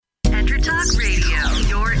Intertalk Radio,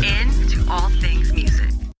 you're in to all things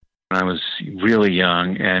music. I was really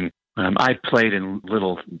young, and I played in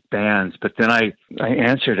little bands, but then I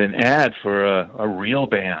answered an ad for a real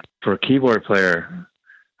band, for a keyboard player,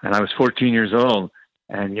 and I was 14 years old,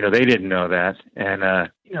 and, they didn't know that, and,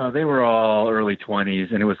 they were all early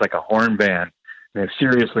 20s, and it was like a horn band, a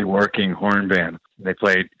seriously working horn band. They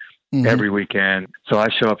played every weekend, so I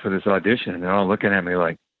show up for this audition, and they're all looking at me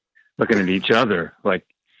like, looking at each other, like,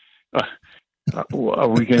 are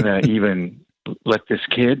we going to even let this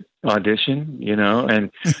kid audition,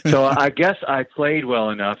 And so I guess I played well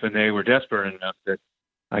enough, and they were desperate enough that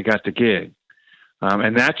I got the gig.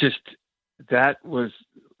 And that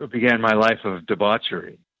began my life of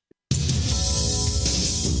debauchery.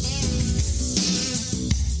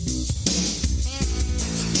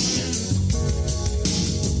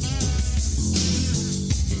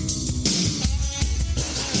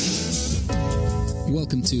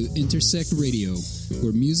 Welcome to Intersect Radio,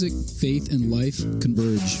 where music, faith, and life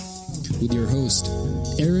converge. With your host,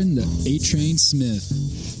 Aaron the A-Train Smith.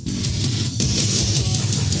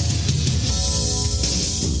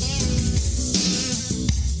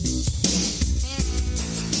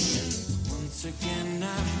 Once again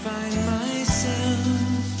I find myself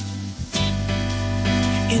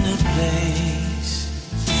in a place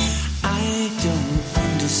I don't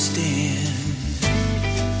understand.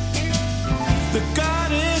 The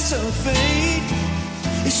goddess of fate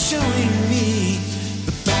is showing me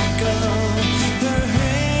the back of her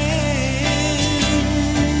hand,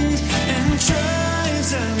 and try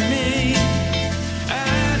as I may,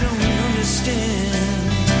 I don't understand.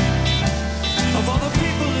 Of all the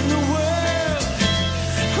people in the world,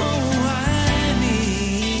 I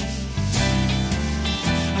need.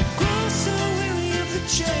 I grow so weary of the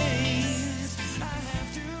chains I have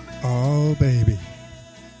to bear. Oh, baby.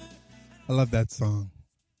 I love that song.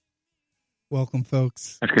 Welcome,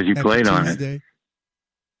 folks. That's because you played on it.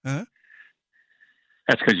 Huh?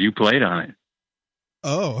 That's because you played on it.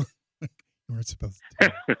 Oh, you weren't supposed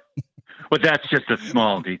to. Well, that's just a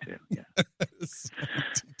small detail. Yeah. Small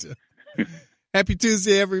detail. Happy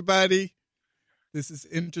Tuesday, everybody. This is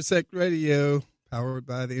Intersect Radio, powered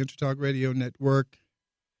by the Intertalk Radio Network.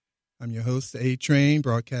 I'm your host, A-Train,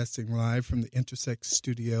 broadcasting live from the Intersect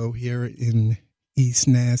studio here in East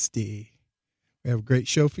Nasty. We have a great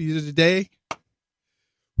show for you today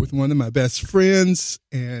with one of my best friends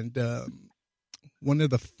and one of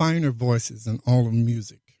the finer voices in all of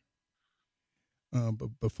music.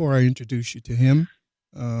 But before I introduce you to him,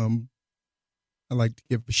 I'd like to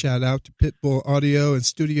give a shout out to Pitbull Audio and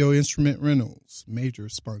Studio Instrument Rentals, major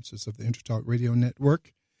sponsors of the Intertalk Radio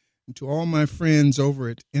Network, and to all my friends over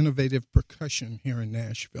at Innovative Percussion here in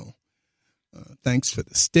Nashville. Thanks for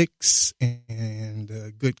the sticks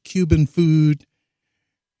and good Cuban food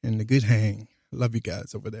and the good hang. Love you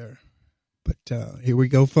guys over there. But here we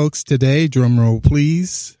go, folks. Today, drum roll,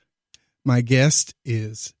 please. My guest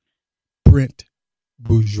is Brent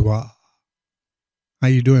Bourgeois. How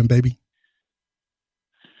you doing, baby?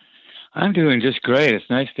 I'm doing just great. It's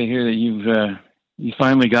nice to hear that you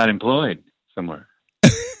finally got employed somewhere.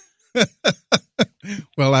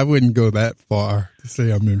 Well, I wouldn't go that far to say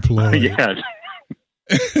I'm employed. Yeah.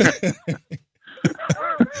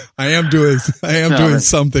 I am doing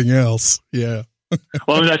something else. Yeah.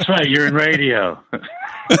 Well, that's right. You're in radio.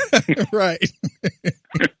 Right.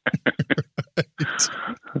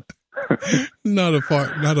 Not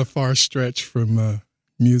a far stretch from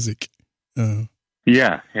music. Yeah.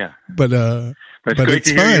 But it's great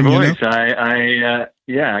to hear your voice.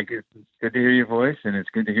 It's good to hear your voice, and it's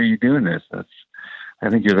good to hear you doing this. I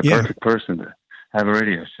think you're the perfect person to have a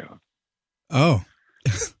radio show. Oh,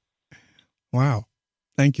 wow!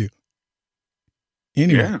 Thank you.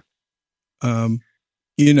 Anyway,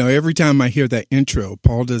 every time I hear that intro,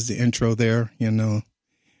 Paul does the intro there.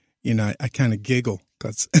 I kind of giggle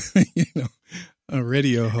because a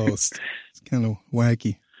radio host. It's kind of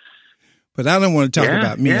wacky. But I don't want to talk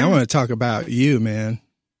about me. I want to talk about you, man.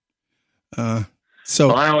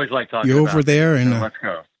 So I always like talking. You're about over there, and let's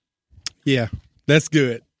go. Yeah, that's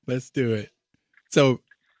good. Let's do it. So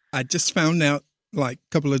I just found out like a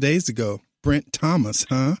couple of days ago, Brent Thomas,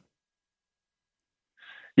 huh?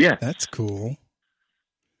 Yeah, that's cool.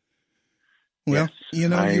 Well,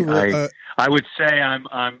 yes. you were. I would say I'm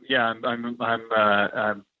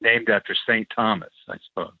named after St. Thomas, I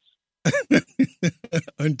suppose.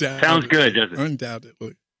 Undoubtedly. Sounds good, doesn't it?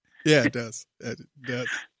 Undoubtedly. Yeah, it does. It does.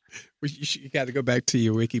 You got to go back to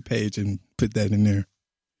your wiki page and put that in there.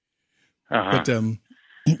 Uh-huh.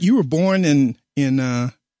 But you were born in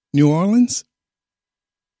New Orleans?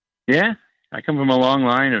 Yeah, I come from a long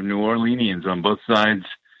line of New Orleanians on both sides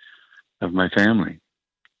of my family.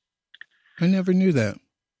 I never knew that.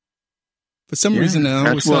 For some reason, I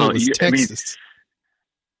always thought it was Texas.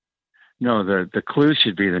 No, the clue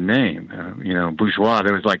should be the name. Bourgeois.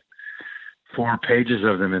 There was like 4 pages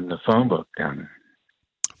of them in the phone book down there.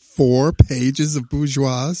 4 pages of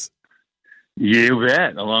bourgeois? You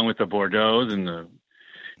bet, along with the Bordeaux and all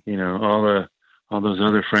those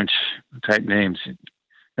other French type names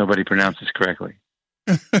nobody pronounces correctly.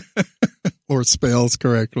 Or spells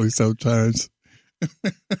correctly sometimes.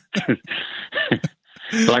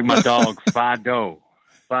 Like my dog, Fido.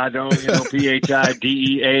 Fido,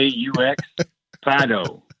 Phideaux.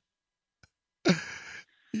 Fido.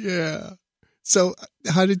 Yeah. So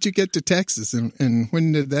how did you get to Texas, and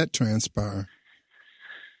when did that transpire?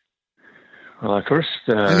 Well, first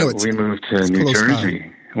we moved to New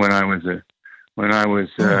Jersey when I was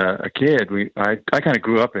a kid. I kind of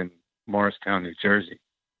grew up in Morristown, New Jersey,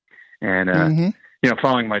 and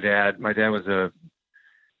following my dad. My dad was a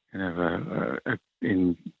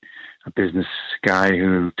business guy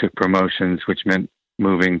who took promotions, which meant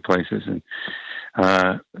moving places, and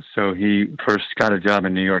so he first got a job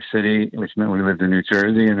in New York City, which meant we lived in New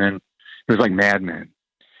Jersey, and then it was like Mad Men,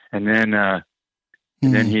 and then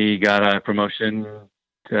he got a promotion,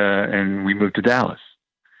 and we moved to Dallas,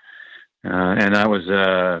 and I was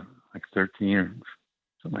like 13 or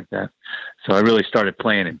something like that. So I really started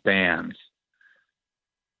playing in bands,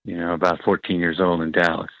 about 14 years old in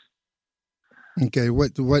Dallas. Okay,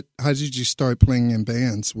 how did you start playing in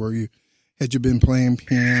bands? Had you been playing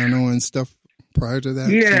piano and stuff prior to that?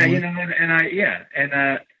 Yeah,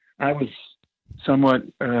 I was somewhat,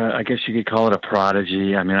 I guess you could call it a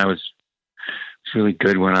prodigy. I mean, I was really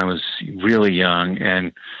good when I was really young,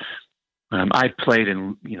 and I played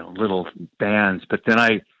in little bands. But then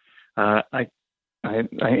I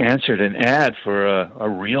answered an ad for a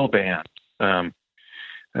real band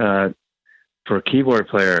for a keyboard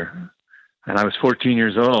player. And I was 14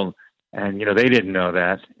 years old, and, they didn't know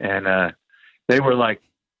that. And they were like,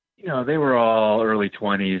 they were all early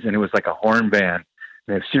 20s, and it was like a horn band.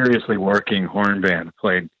 A seriously working horn band.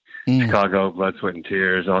 Played Chicago, Blood, Sweat, and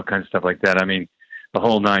Tears, all kinds of stuff like that. I mean, the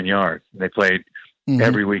whole 9 yards. They played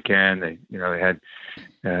every weekend. They had,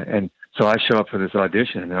 and so I show up for this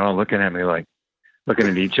audition, and they're all looking at me like, looking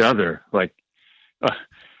at each other like,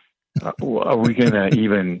 are we going to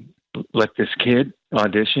even let this kid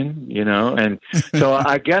audition, and so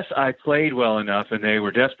I guess I played well enough, and they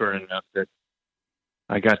were desperate enough that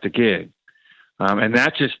I got the gig. And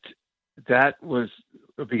that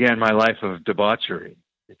began my life of debauchery,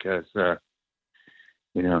 because, I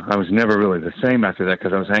was never really the same after that,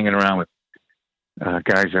 because I was hanging around with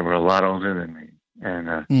guys that were a lot older than me, and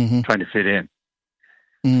trying to fit in.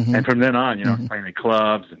 And from then on, playing in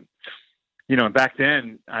clubs, and, back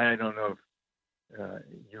then, I don't know if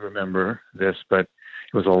you remember this, but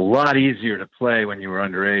it was a lot easier to play when you were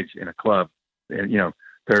underage in a club, 30,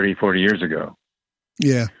 40 years ago.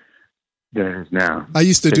 Yeah. Than it is now. I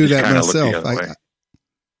used to do that myself. I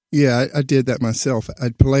did that myself.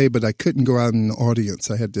 I'd play, but I couldn't go out in the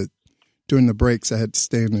audience. I had to, during the breaks, I had to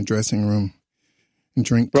stay in the dressing room and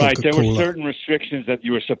drink Coca-Cola. Right. There were certain restrictions that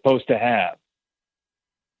you were supposed to have,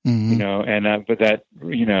 but that,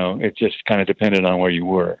 it just kind of depended on where you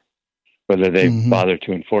were, whether they bothered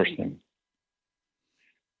to enforce them.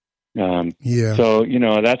 So,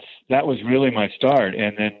 that was really my start.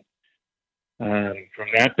 And then from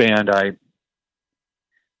that band, I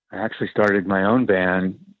actually started my own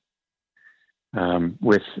band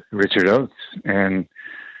with Richard Oates, and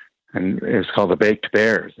it was called the Baked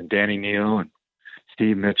Bears, and Danny Neal and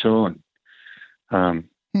Steve Mitchell, and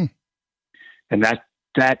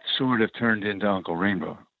that sort of turned into Uncle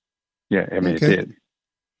Rainbow. Yeah, I mean, It did.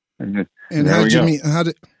 And how did you meet? How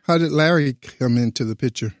did Larry come into the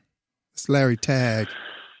picture? It's Larry Tagg.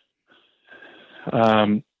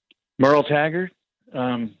 Merle Taggart.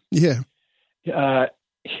 Well,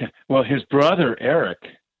 his brother Eric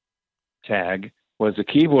Tagg was a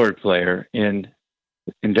keyboard player in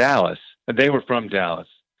Dallas. They were from Dallas,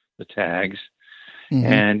 the Taggs,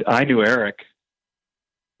 and I knew Eric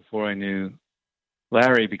before I knew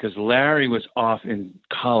Larry, because Larry was off in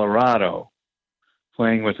Colorado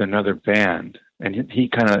playing with another band, and he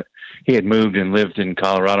had moved and lived in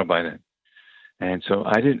Colorado by then, and so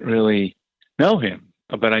I didn't really know him,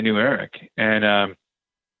 but I knew Eric, and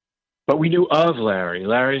but we knew of Larry.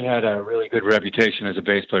 Larry had a really good reputation as a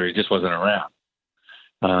bass player. He just wasn't around.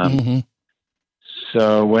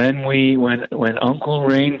 So when Uncle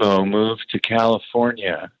Rainbow moved to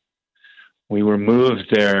California, we were moved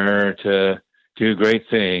there to do great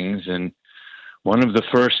things, and one of the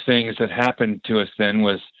first things that happened to us then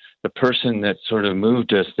was the person that sort of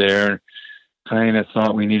moved us there kind of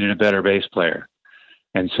thought we needed a better bass player.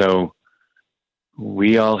 And so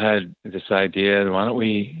we all had this idea, why don't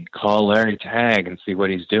we call Larry Tagg and see what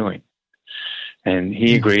he's doing? And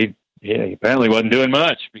he agreed. Yeah, he apparently wasn't doing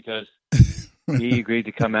much, because he agreed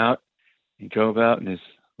to come out. He drove out in his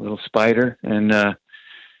little Spider and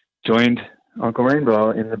joined Uncle Rainbow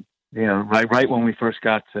in the, right when we first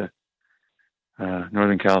got to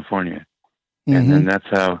Northern California. And then that's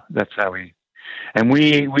how we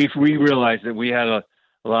realized that we had a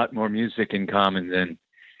lot more music in common than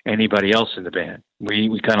anybody else in the band.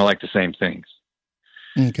 We kind of like the same things.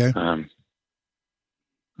 Okay.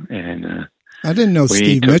 And I didn't know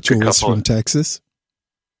Steve Mitchell was from Texas.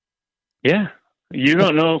 Yeah. You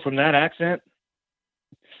don't know from that accent?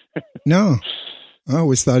 No. I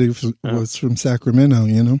always thought he was from Sacramento,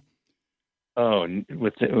 Oh,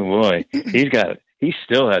 boy. He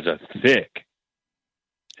still has a thick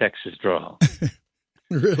Texas drawl.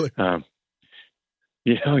 Really?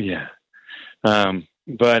 Yeah.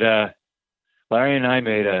 But Larry and I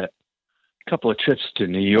made a couple of trips to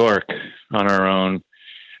New York on our own.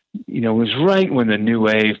 It was right when the new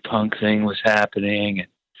wave punk thing was happening,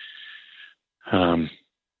 and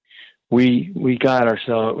we got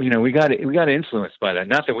ourselves, we got influenced by that.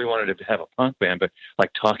 Not that we wanted to have a punk band, but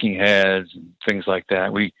like Talking Heads and things like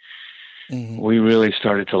that. We really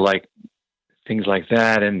started to like things like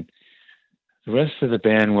that, and the rest of the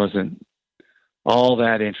band wasn't all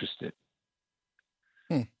that interested.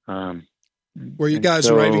 Were you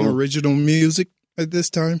guys writing original music at this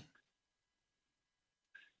time?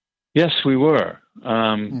 Yes, we were.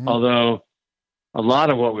 Although a lot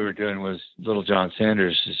of what we were doing was Little John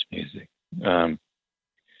Sanders' music. And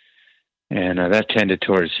that tended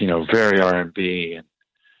towards, very R&B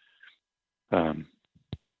and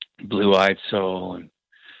Blue-Eyed Soul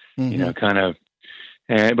and, kind of.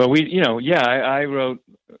 But we, I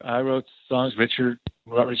wrote songs. Richard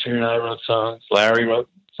and I wrote songs. Larry wrote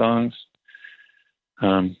songs.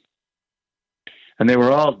 And they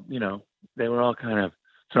were all kind of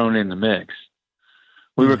thrown in the mix.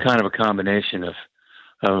 We were kind of a combination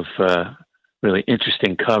of really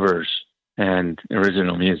interesting covers and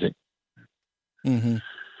original music.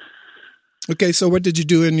 Okay, so what did you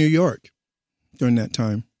do in New York during that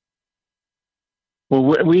time? Well,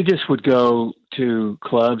 we just would go to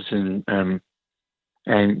clubs and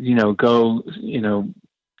go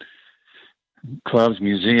clubs,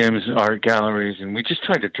 museums, art galleries, and we just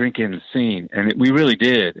tried to drink in the scene, and we really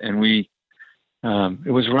did. And we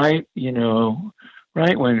it was right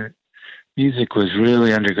when music was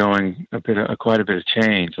really undergoing quite a bit of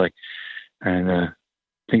change, and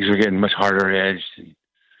things were getting much harder edged, and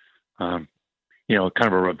kind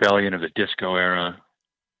of a rebellion of the disco era.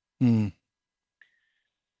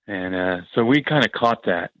 And so we kind of caught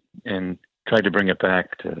that and tried to bring it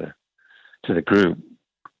back to the group.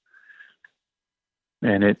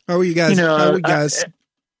 And how were you guys?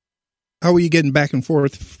 How were you getting back and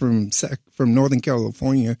forth from Northern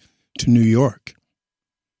California to New York?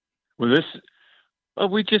 Well,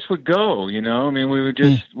 we just would go.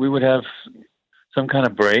 We would have some kind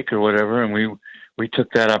of break or whatever, and we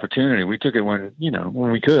took that opportunity. We took it when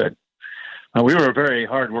we could. We were a very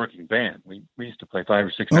hard-working band. We used to play 5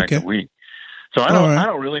 or 6 nights a week. So I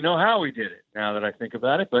don't really know how we did it now that I think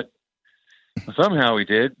about it, but somehow we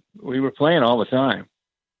did. We were playing all the time.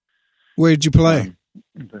 Where did you play?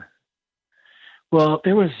 Well,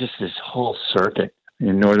 there was just this whole circuit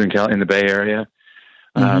in Northern Cal, in the Bay Area,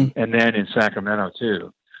 and then in Sacramento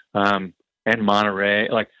too, and Monterey.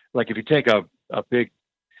 Like if you take a big,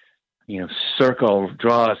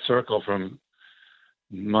 draw a circle from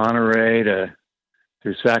Monterey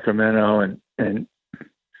through Sacramento and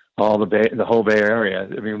all the whole Bay Area.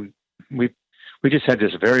 I mean, we just had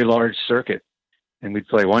this very large circuit, and we'd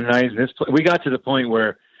play one night in this place. We got to the point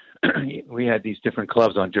where we had these different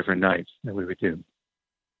clubs on different nights that we would do.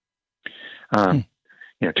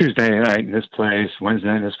 Tuesday night in this place, Wednesday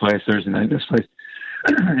night in this place, Thursday night in this place.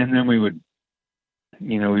 And then we would,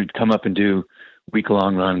 we'd come up and do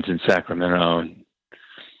week-long runs in Sacramento and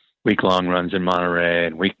week-long runs in Monterey,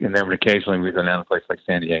 and then occasionally we'd go down to a place like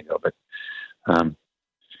San Diego. But,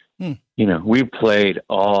 we played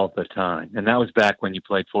all the time. And that was back when you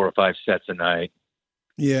played 4 or 5 sets a night.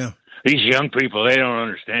 Yeah. These young people, they don't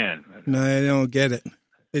understand. No, they don't get it.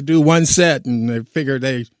 They do one set and they figure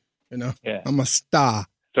I'm a star.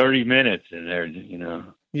 30 minutes and they're,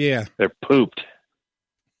 Yeah. They're pooped.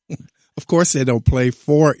 Of course they don't play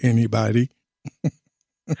for anybody.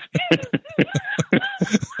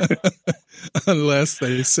 Unless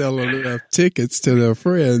they sell enough tickets to their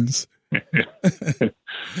friends.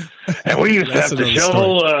 And we used to That's have to another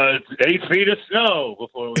shovel 8 feet of snow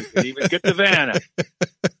before we could even get to Vanna.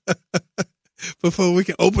 Before we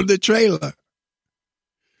can open the trailer.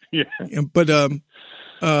 Yeah. But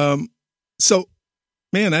so,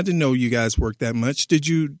 man, I didn't know you guys worked that much. Did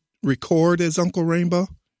you record as Uncle Rainbow?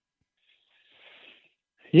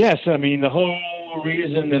 Yes, I mean, the whole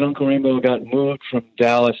reason that Uncle Rainbow got moved from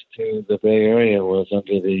Dallas to the Bay Area was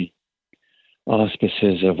under the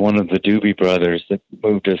auspices of one of the Doobie Brothers that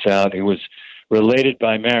moved us out, who was related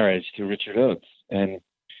by marriage to Richard Oates, and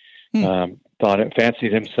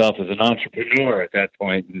fancied himself as an entrepreneur at that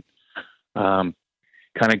point, and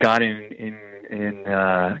kind of got in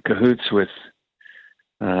cahoots with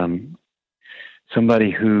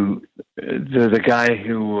somebody who the guy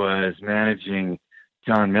who was managing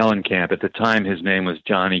John Mellencamp. At the time, his name was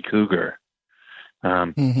Johnny Cougar.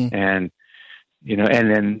 And, you know, and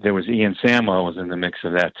then there was Ian Samwell was in the mix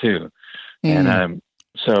of that too. And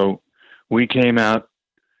so we came out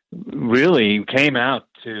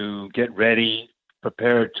to get ready,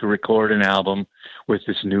 prepared to record an album with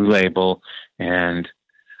this new label. And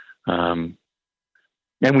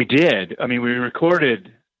we did. I mean, we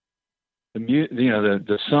recorded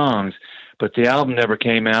the songs, but the album never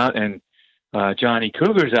came out. And Johnny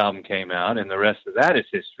Cougar's album came out, and the rest of that is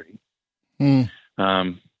history. And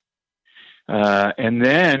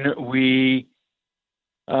then we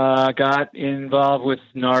got involved with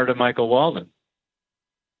Narada Michael Walden.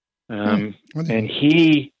 And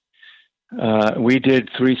we did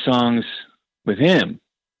 3 songs with him,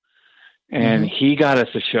 and he got us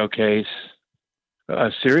a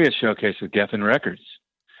serious showcase with Geffen Records.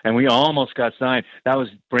 And we almost got signed. That was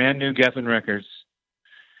brand new Geffen Records.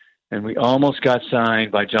 And we almost got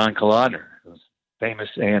signed by John Kalodner, who's a famous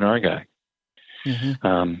A&R guy.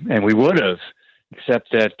 And we would have,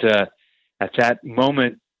 except that at that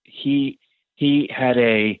moment, he had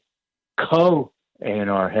a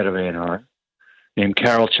co-A&R, head of A&R, named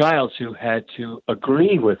Carol Childs, who had to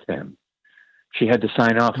agree with him. She had to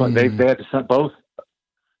sign off on, they had to both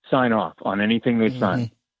sign off on anything they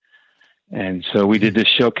signed. And so we did this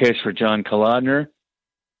showcase for John Kalodner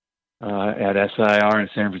at SIR in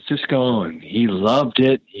San Francisco, and he loved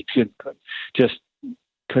it. He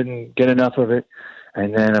couldn't get enough of it.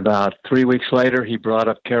 And then about 3 weeks later, he brought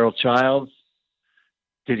up Carol Childs,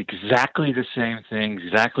 did exactly the same thing,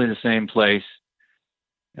 exactly the same place,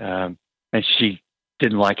 and she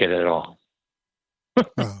didn't like it at all.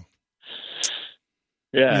 Wow.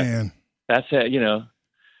 Yeah, man. That's it. You know,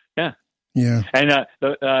 yeah. And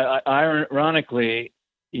ironically,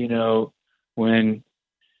 you know, when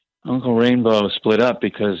Uncle Rainbow split up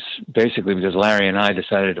because Larry and I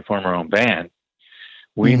decided to form our own band,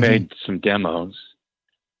 we made some demos,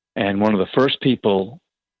 and one of the first people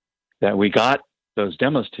that we got those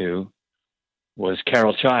demos to was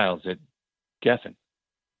Carol Childs at Geffen.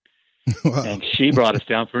 Wow. And she brought us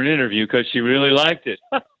down for an interview because she really liked it.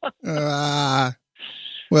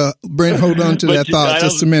 Well, Brent, hold on to that thought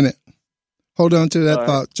just a minute. Hold on to that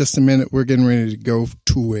thought just a minute. We're getting ready to go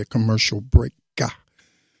to a commercial break.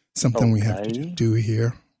 Something we have to do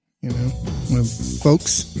here, you know. Well,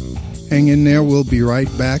 folks, hang in there. We'll be right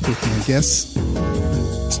back with my guest.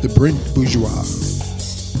 It's the Brent Bourgeois.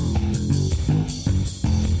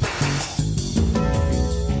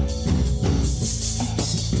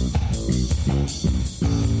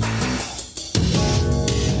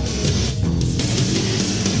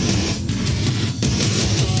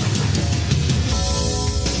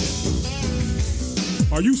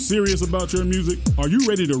 Are you serious about your music? Are you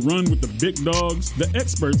ready to run with the big dogs? The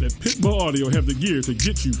experts at Pitbull Audio have the gear to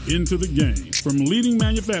get you into the game. From leading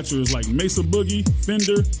manufacturers like Mesa Boogie,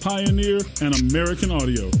 Fender, Pioneer, and American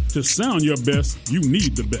Audio. To sound your best, you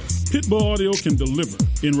need the best. Pitbull Audio can deliver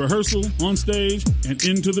in rehearsal, on stage, and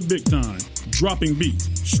into the big time. Dropping beats,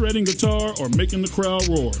 shredding guitar, or making the crowd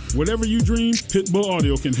roar. Whatever you dream, Pitbull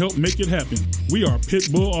Audio can help make it happen. We are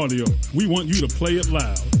Pitbull Audio. We want you to play it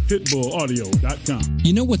loud. PitbullAudio.com.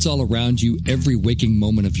 You know what's all around you every waking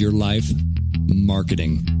moment of your life?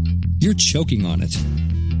 Marketing. You're choking on it.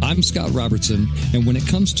 I'm Scott Robertson, and when it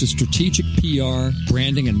comes to strategic PR,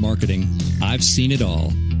 branding, and marketing, I've seen it all.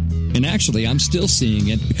 And actually, I'm still seeing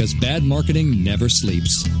it because bad marketing never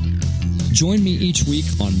sleeps. Join me each week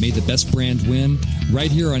on May the Best Brand Win,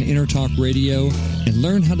 right here on Intertalk Radio, and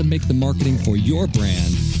learn how to make the marketing for your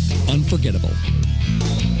brand unforgettable.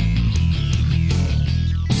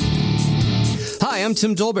 Hi, I'm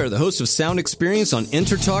Tim Dolbear, the host of Sound Experience on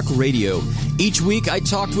Intertalk Radio. Each week, I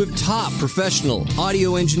talk with top professional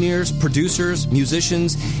audio engineers, producers,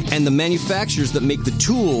 musicians, and the manufacturers that make the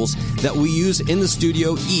tools that we use in the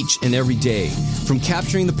studio each and every day. From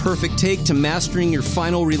capturing the perfect take to mastering your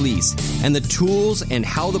final release, and the tools and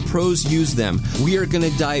how the pros use them, we are going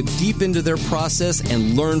to dive deep into their process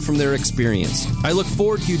and learn from their experience. I look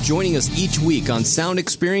forward to you joining us each week on Sound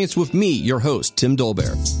Experience with me, your host, Tim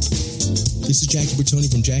Dolbear. This is Jackie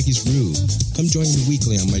Bertoni from Jackie's Groove. Come join me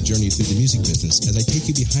weekly on my journey through the music business as I take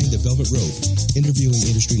you behind the velvet rope, interviewing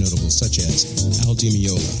industry notables such as Al Di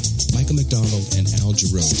Meola, Michael McDonald, and Al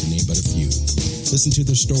Jarreau, to name but a few. Listen to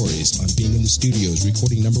their stories on being in the studios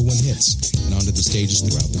recording #1 hits and onto the stages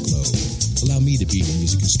throughout the globe. Allow me to be your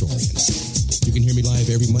music historian. You can hear me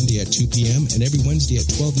live every Monday at 2 p.m. and every Wednesday at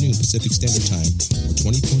 12 noon Pacific Standard Time or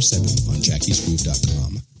 24/7 on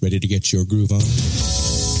jackiesgroove.com. Ready to get your groove on?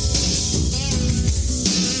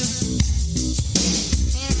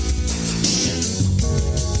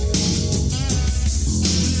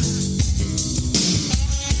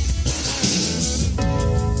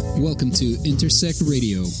 Welcome to Intersect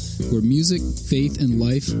Radio, where music, faith, and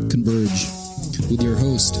life converge. With your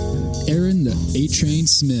host, Aaron the A-Train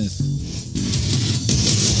Smith.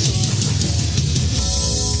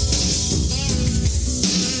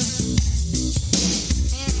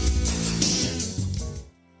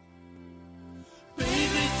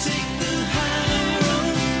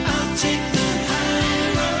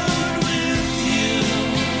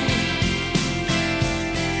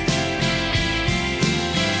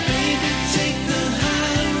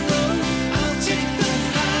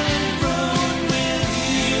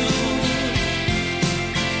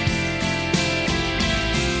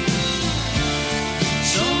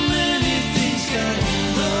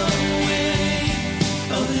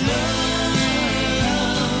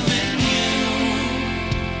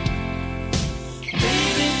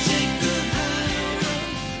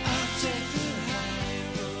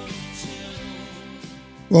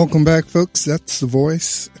 Welcome back, folks. That's the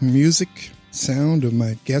voice and music sound of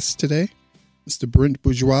my guest today, Mr. Brent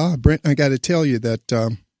Bourgeois. Brent, I got to tell you that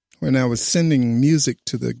when I was sending music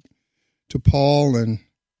to Paul and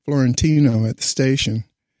Florentino at the station,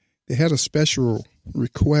 they had a special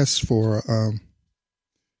request for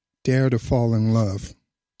 "Dare to Fall in Love."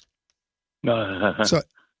 So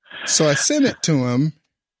I sent it to him,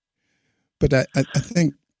 but I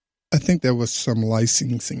think there was some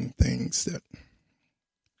licensing things that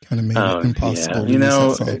kind of made it impossible. Yeah. You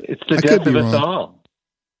know, it's the death of us all.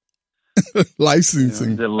 Licensing.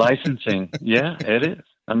 You know, the licensing. Yeah, it is.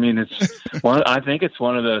 I mean, it's one. I think it's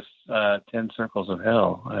one of those 10 circles of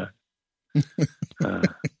hell.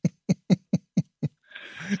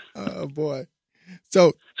 Oh boy!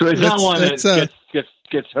 So it's not one that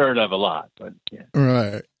gets heard of a lot, but yeah.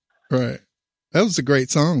 Right. That was a great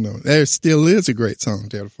song, though. There still is a great song,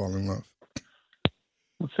 "Dare to Fall in Love."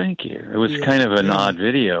 Well, thank you. It was kind of an odd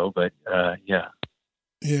video, but yeah.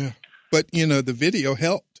 Yeah. But, you know, the video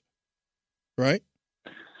helped, right?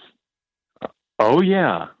 Oh,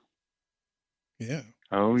 yeah. Yeah.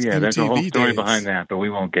 Oh, yeah. There's a whole story behind that, but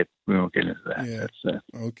we won't get into that. Yeah. That's,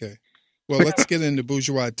 okay. Well, let's get into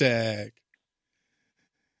Bourgeois Tag.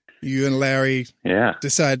 You and Larry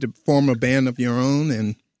decided to form a band of your own,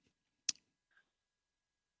 and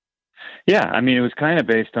yeah, I mean, it was kind of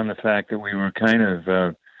based on the fact that we were kind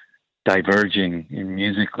of diverging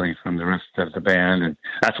musically from the rest of the band, and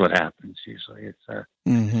that's what happens usually. It's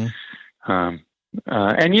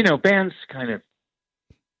and you know, bands kind of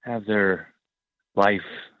have their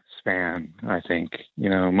lifespan. I think, you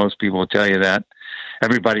know, most people will tell you that.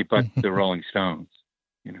 Everybody but the Rolling Stones,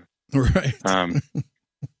 you know, right?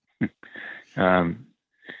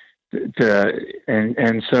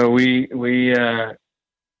 And so we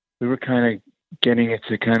were kind of getting it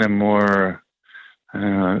to kind of more,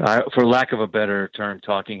 for lack of a better term,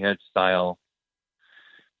 talking head style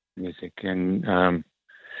music. And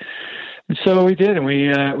so we did, and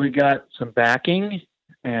we got some backing,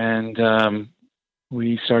 and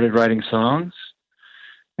we started writing songs,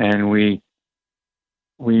 and we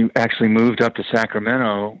actually moved up to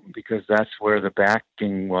Sacramento because that's where the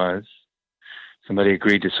backing was. Somebody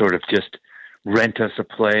agreed to sort of just rent us a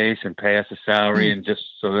place and pay us a salary, and just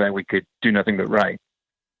so that we could do nothing but write.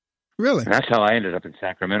 Really? And that's how I ended up in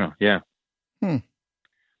Sacramento. Yeah.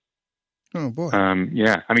 Oh boy.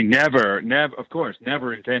 Yeah. I mean, never, of course,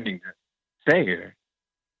 never intending to stay here.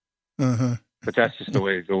 But that's just the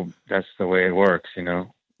way it goes. That's the way it works, you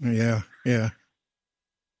know. Yeah.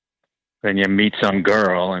 Then you meet some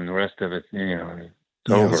girl, and the rest of it, you know,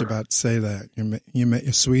 it's over. I was about to say that you met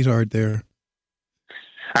your sweetheart there.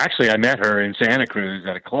 Actually, I met her in Santa Cruz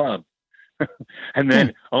at a club, and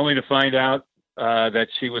then only to find out that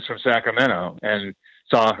she was from Sacramento, and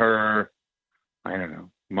saw her, I don't know,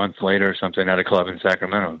 months later or something at a club in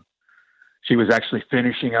Sacramento. She was actually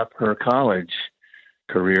finishing up her college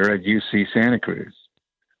career at UC Santa Cruz.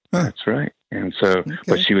 Huh. That's right. And so,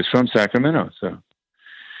 but she was from Sacramento, so.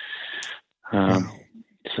 Wow.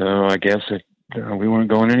 So I guess we weren't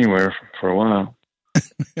going anywhere for a while.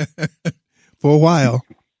 For a while.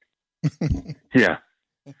 Yeah.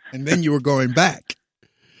 And then you were going back.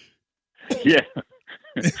 Yeah.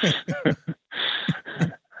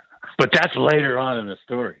 But that's later on in the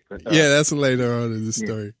story. But, yeah, that's later on in the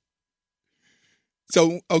story.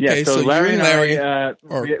 So, okay, yeah, so Larry and Larry.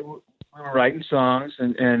 we were writing songs,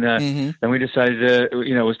 and then we decided to,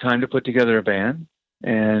 it was time to put together a band.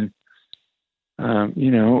 And,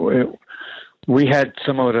 we had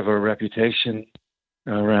somewhat of a reputation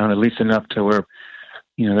around, at least enough to where,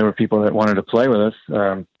 there were people that wanted to play with us.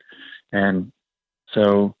 And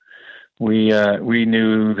so we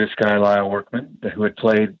knew this guy, Lyle Workman, who had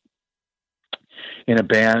played in a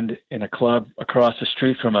band in a club across the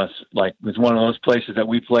street from us. Like, it was one of those places that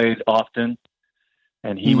we played often.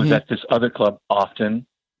 And he was at this other club often.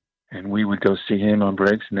 And we would go see him on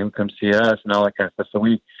breaks, and they would come see us and all that kind of stuff. So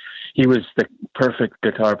he was the perfect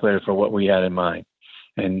guitar player for what we had in mind.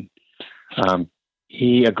 And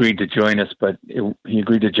he agreed to join us, but he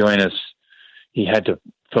agreed to join us. He had to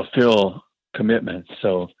fulfill commitments.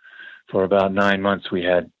 So for about 9 months, we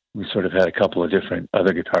sort of had a couple of different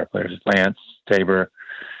other guitar players, Lance, Tabor,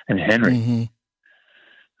 and Henry.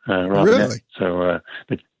 Really? So,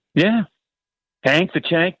 but yeah, Hank the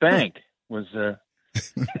Chank Bank was.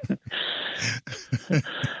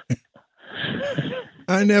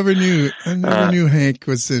 I never knew Hank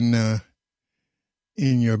was in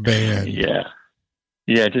your band. Yeah.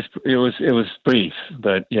 Just it was brief,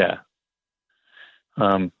 but yeah.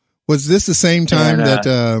 Was this the same time that?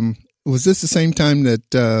 Was this the same time that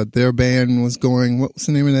their band was going? What was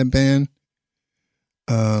the name of that band?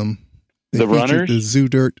 The Runners. The Zoo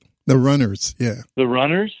Dirt. The Runners. Yeah. The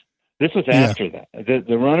Runners. This was after that.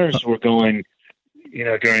 The Runners were going,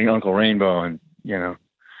 during Uncle Rainbow, and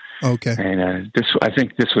Okay. And I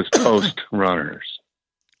think this was post Runners.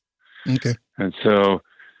 Okay. And so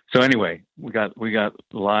anyway, we got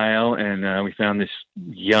Lyle, and we found this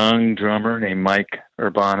young drummer named Mike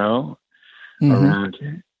Urbano around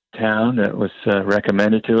town that was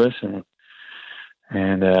recommended to us, and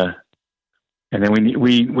then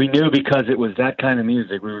we knew, because it was that kind of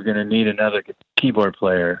music, we were going to need another keyboard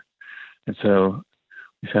player, and so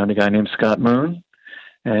we found a guy named Scott Moon.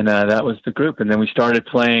 And that was the group. And then we started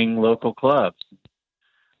playing local clubs,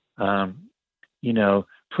 because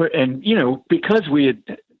we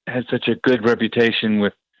had such a good reputation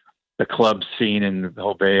with the club scene in the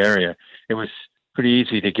whole Bay Area, it was pretty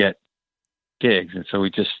easy to get gigs. And so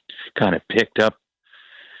we just kind of picked up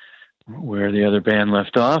where the other band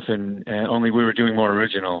left off, and only we were doing more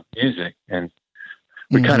original music. And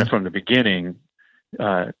we kind of, from the beginning,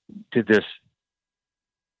 did this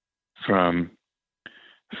from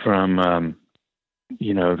the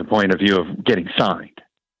point of view of getting signed.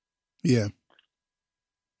 Yeah,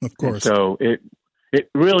 of course. And so it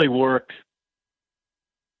really worked.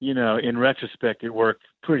 In retrospect, it worked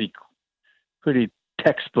pretty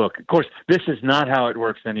textbook. Of course, this is not how it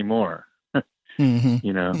works anymore.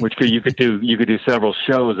 Which you could do several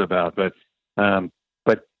shows about, but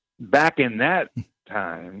back in that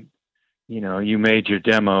time, you made your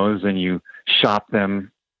demos and you shopped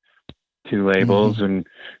them to labels, and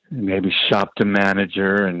maybe shopped a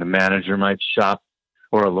manager, and the manager might shop,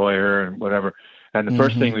 or a lawyer, and whatever. And the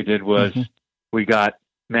first thing we did was we got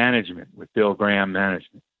management with Bill Graham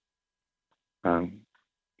Management. And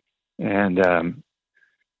then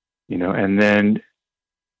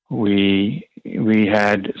we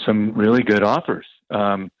had some really good offers.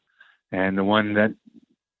 And the one that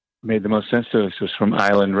made the most sense to us was from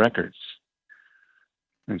Island Records.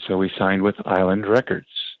 And so we signed with Island Records.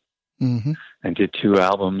 And did 2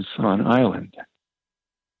 albums on Island.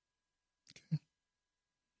 Okay.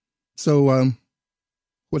 So,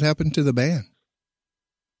 what happened to the band?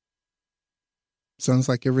 Sounds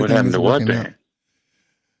like everything is working out.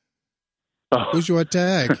 Oh. Who's your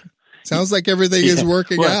tag? Sounds like everything is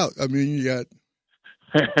working out. I mean, you got.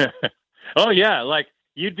 Oh yeah, like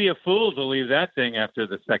you'd be a fool to leave that thing after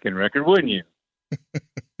the second record, wouldn't you?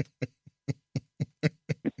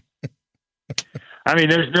 I mean,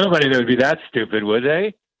 there's nobody that would be that stupid, would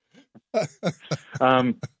they?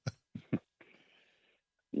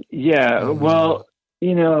 Yeah. Well,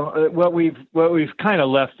 what we've kind of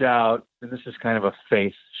left out, and this is kind of a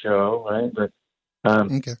faith show, right? But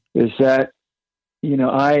Okay. Is that,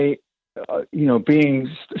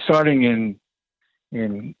 starting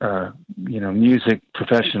in music,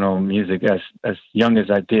 professional music as young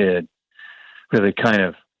as I did, really kind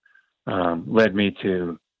of led me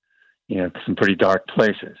to, some pretty dark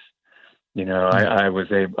places. I was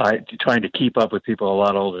trying to keep up with people a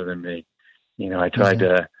lot older than me. I tried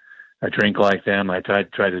to drink like them. I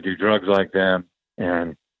tried to do drugs like them,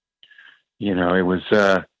 and it was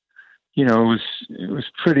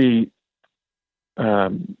pretty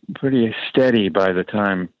steady by the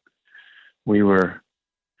time we were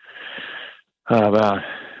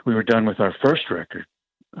done with our first record.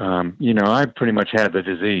 I pretty much had the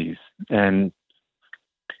disease, and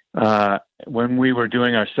when we were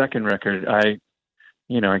doing our second record, I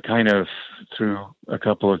kind of, through a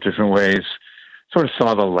couple of different ways, sort of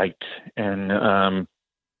saw the light and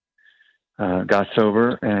got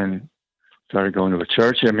sober and started going to a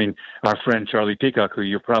church. I mean, our friend Charlie Peacock, who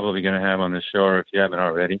you're probably going to have on the show, if you haven't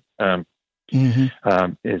already,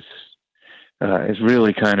 is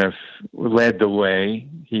really kind of led the way.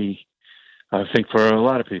 He, I think, for a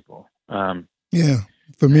lot of people.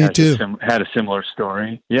 For me too. Had a similar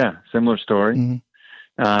story. Yeah, similar story.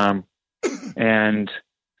 And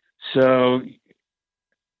so,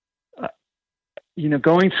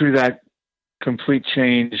 going through that complete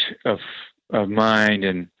change of mind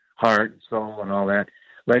and heart and soul and all that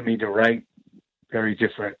led me to write very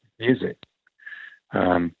different music.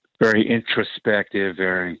 Very introspective,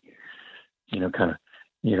 very, kind of,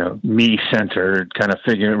 me-centered, kind of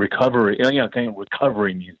recovery, kind of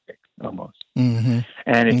recovery music almost. And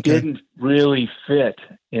it didn't really fit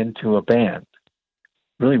into a band.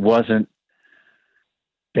 Really wasn't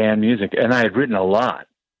band music. And I had written a lot.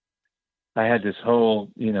 I had this whole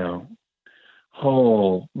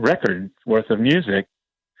record worth of music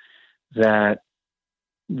that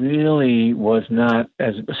really was not,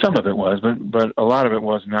 as some of it was, but a lot of it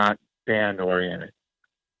was not band oriented.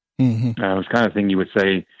 It was kind of thing you would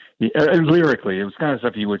say, lyrically, it was kind of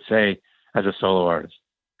stuff you would say as a solo artist.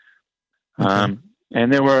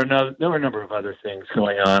 And there were a number of other things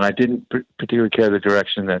going on. I didn't particularly care the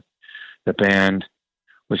direction that the band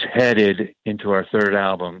was headed into our third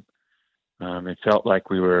album. It felt like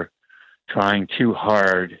we were trying too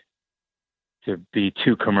hard to be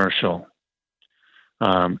too commercial.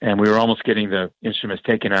 And we were almost getting the instruments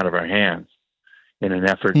taken out of our hands in an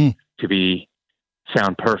effort to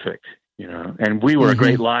sound perfect, and we were a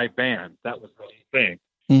great live band. That was the whole thing.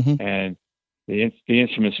 And the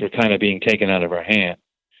instruments were kind of being taken out of our hands.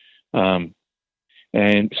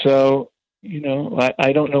 And so,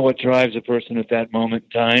 I don't know what drives a person at that moment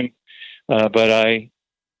in time. But I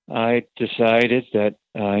decided that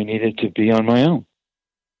I needed to be on my own,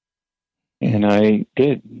 and I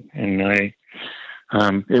did. And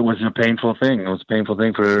it was a painful thing. It was a painful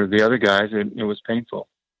thing for the other guys. It was painful.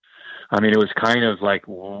 I mean, it was kind of like,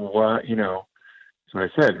 what, that's what I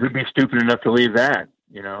said. Who'd be stupid enough to leave that,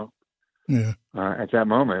 at that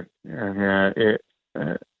moment. And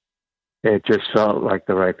it just felt like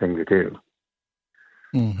the right thing to do.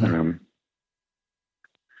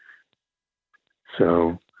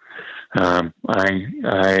 So I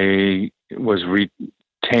was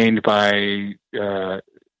retained by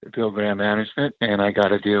Bill Graham Management, and I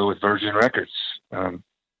got a deal with Virgin Records.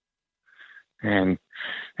 And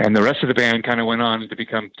the rest of the band kind of went on to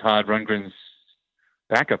become Todd Rundgren's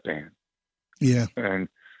backup band. Yeah. And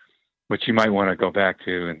which you might want to go back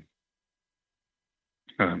to,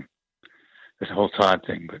 and this whole Todd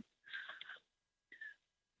thing, but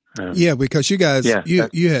because you guys,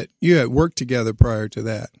 you had worked together prior to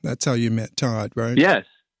that. That's how you met Todd, right? Yes.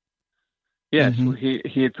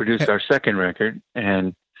 He had produced our second record,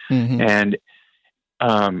 and we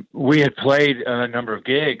had played a number of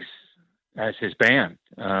gigs as his band.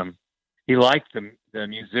 He liked the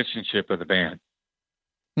musicianship of the band.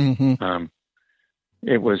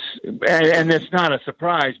 It was, and it's not a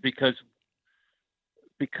surprise because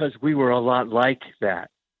we were a lot like that.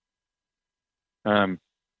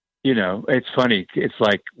 It's funny. It's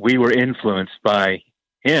like we were influenced by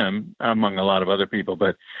him, among a lot of other people.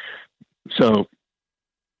 But so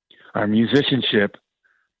our musicianship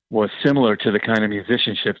was similar to the kind of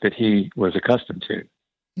musicianship that he was accustomed to.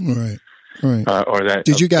 Right. Or that.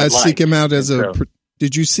 Did you guys seek him out as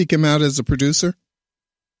Did you seek him out as a producer?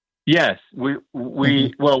 Yes, when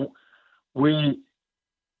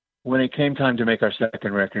it came time to make our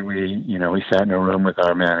second record, we sat in a room with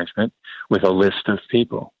our management with a list of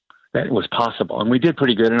people that was possible. And we did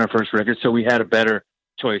pretty good in our first record, so we had a better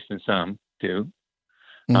choice than some do.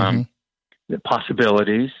 The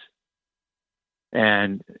possibilities.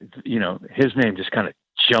 And, his name just kind of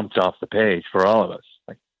jumped off the page for all of us.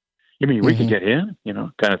 Like, you mean we could get him? You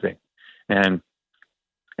know, kind of thing. And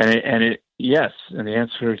it yes, and the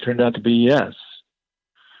answer turned out to be yes.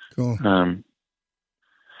 Cool.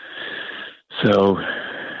 So,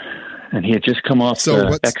 and he had just come off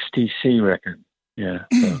the XTC record. Yeah.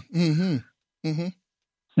 So.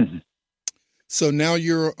 So now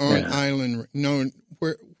you're on Island. No,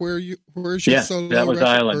 where's your solo? That was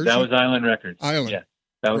Island. Version? That was Island Records. Island. Yeah,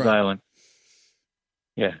 that was Island.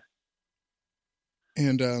 Yeah.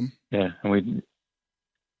 And and we.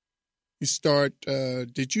 You start.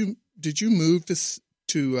 Did you move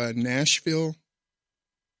to Nashville?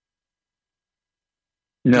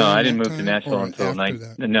 No, I didn't move to Nashville until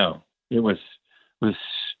No, it was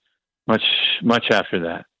much after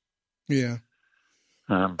that. Yeah.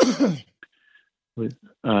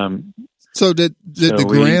 So did the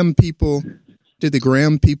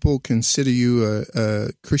Graham people consider you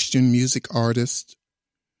a Christian music artist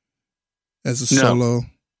as a solo?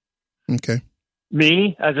 Okay.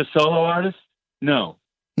 Me as a solo artist? No.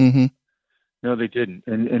 Mm-hmm. No, they didn't,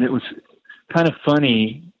 and it was kind of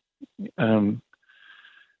funny, in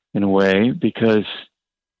a way, because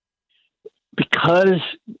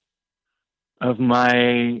of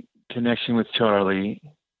my connection with Charlie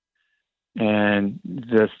and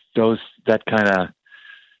that kind of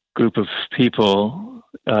group of people,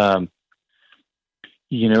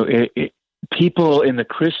 people in the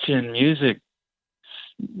Christian music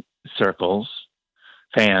circles,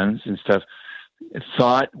 fans and stuff,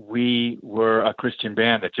 thought we were a Christian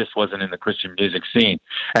band that just wasn't in the Christian music scene.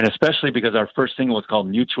 And especially because our first single was called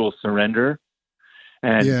Mutual Surrender.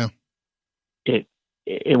 And it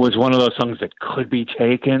was one of those songs that could be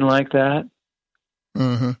taken like that.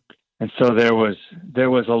 Uh-huh. And so there was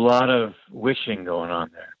a lot of wishing going on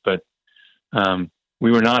there, but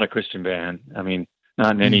we were not a Christian band. I mean,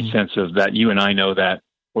 not in any sense of that. You and I know that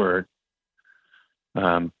word.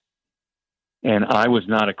 And I was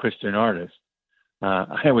not a Christian artist.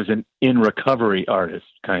 I was an in recovery artist,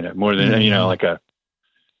 kind of more than like a.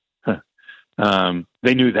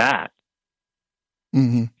 They knew that.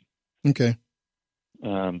 Mm-hmm. Okay.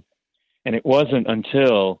 And it wasn't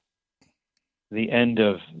until the end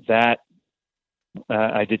of that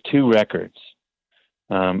I did 2 records,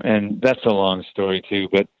 and that's a long story too.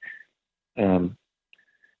 But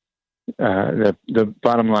the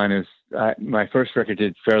bottom line is, my first record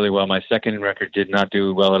did fairly well. My second record did not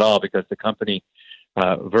do well at all because the company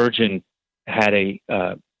Virgin had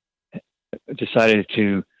decided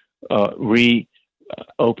to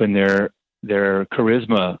reopen their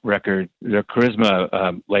Charisma record, their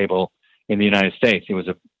Charisma label in the United States. It was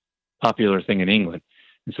a popular thing in England.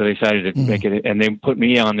 And so they decided to make it, and they put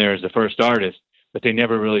me on there as the first artist, but they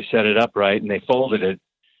never really set it up right, and they folded it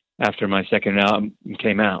after my second album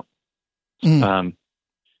came out. And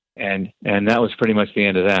that was pretty much the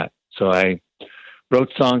end of that. So I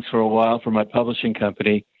wrote songs for a while for my publishing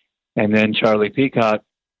company, and then Charlie Peacock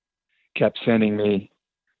kept sending me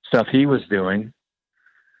stuff he was doing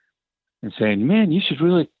and saying, "Man, you should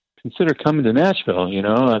really consider coming to Nashville.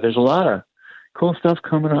 There's a lot of cool stuff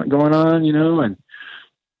going on, and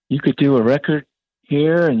you could do a record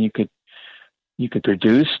here, and you could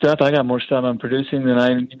produce stuff. I got more stuff I'm producing than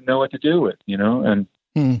I even know what to do with, and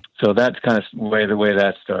so that's kind of the way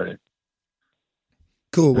that started."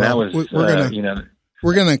 Cool. Well, that was,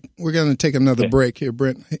 we're gonna take another break here,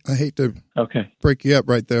 Brent. I hate to break you up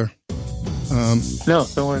right there. No,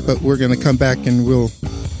 don't worry. But we're gonna come back and we'll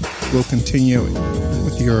continue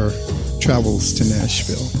with your travels to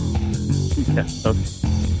Nashville. Yeah. Okay.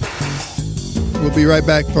 We'll be right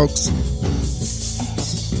back, folks.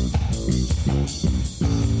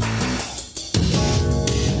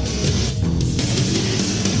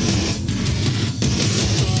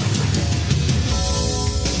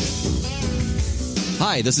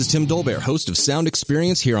 Hi, this is Tim Dolbear, host of Sound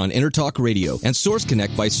Experience here on Intertalk Radio. And Source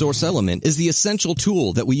Connect by Source Element is the essential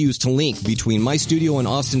tool that we use to link between my studio in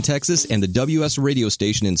Austin, Texas and the WS radio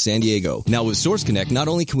station in San Diego. Now with Source Connect, not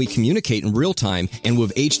only can we communicate in real time and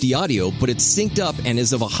with HD audio, but it's synced up and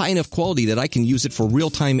is of a high enough quality that I can use it for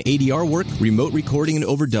real-time ADR work, remote recording and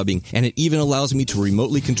overdubbing, and it even allows me to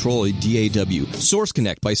remotely control a DAW. Source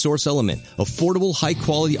Connect by Source Element. Affordable,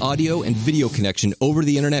 high-quality audio and video connection over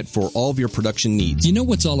the internet for all of your production needs. You know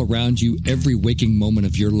what's all around you every waking moment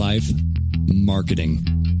of your life? Marketing.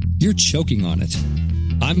 You're choking on it.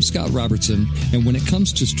 I'm Scott Robertson, and when it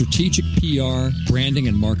comes to strategic PR, branding,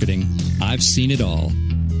 and marketing, I've seen it all.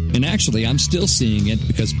 And actually, I'm still seeing it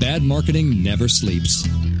because bad marketing never sleeps.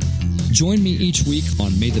 Join me each week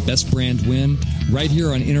on May the Best Brand Win, right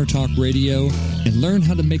here on Intertalk Radio, and learn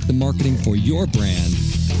how to make the marketing for your brand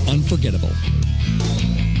unforgettable.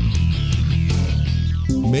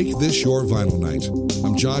 Make this your vinyl night.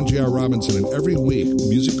 I'm John J.R. Robinson, and every week,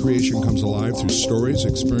 music creation comes alive through stories,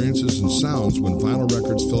 experiences, and sounds when vinyl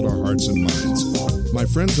records filled our hearts and minds. My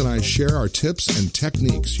friends and I share our tips and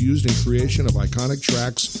techniques used in creation of iconic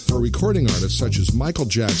tracks for recording artists such as Michael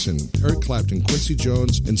Jackson, Eric Clapton, Quincy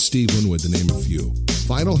Jones, and Steve Winwood, to name a few.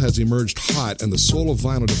 Vinyl has emerged hot, and the soul of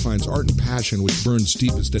vinyl defines art and passion which burns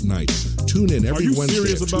deepest at night. Tune in every Wednesday. Are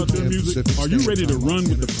you serious about your music? Are you ready to run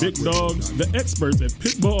with the big dogs? The experts at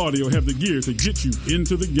Pitbull Audio have the gear to get you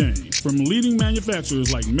into the game. From leading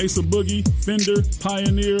manufacturers like Mesa Boogie, Fender,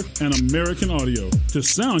 Pioneer, and American Audio. To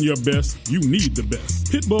sound your best, you need the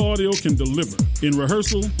best. Pitbull Audio can deliver in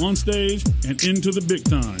rehearsal, on stage, and into the big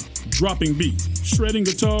time. Dropping beats, shredding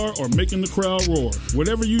guitar, or making the crowd roar.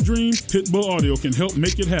 Whatever you dream, Pitbull Audio can help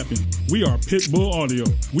make it happen. We are Pitbull Audio.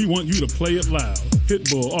 We want you to play it loud.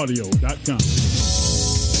 PitbullAudio.com.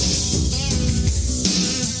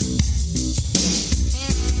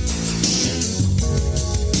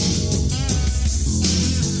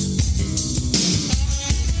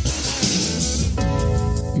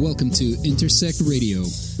 Welcome to Intersect Radio,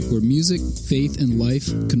 where music, faith, and life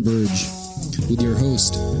converge. With your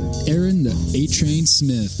host, Aaron the A-Train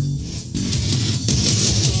Smith.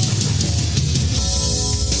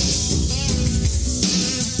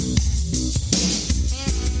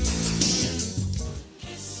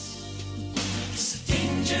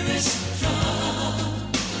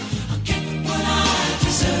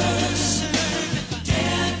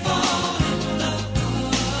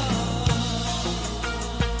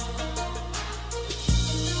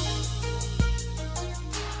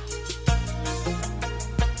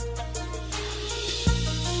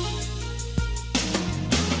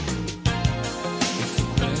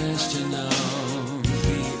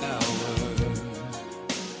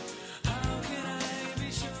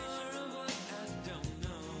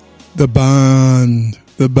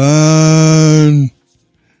 The band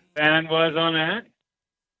was on that?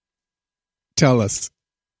 Tell us.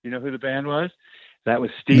 You know who the band was? That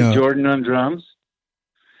was Steve Jordan on drums.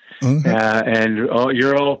 And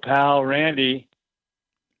your old pal Randy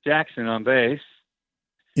Jackson on bass.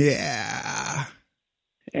 Yeah.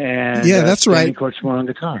 And that's right. Danny Korchmar on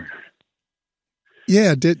guitar.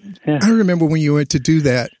 Yeah, I remember when you went to do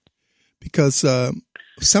that, because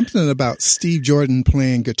something about Steve Jordan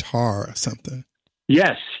playing guitar or something.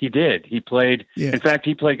 Yes, he did. He played. Yeah. In fact,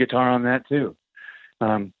 he played guitar on that too.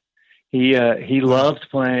 He loved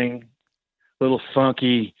playing little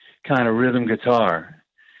funky kind of rhythm guitar,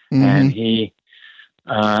 and he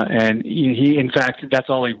in fact, that's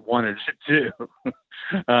all he wanted to do.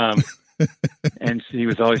 And he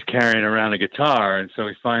was always carrying around a guitar, and so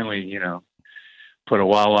he finally, put a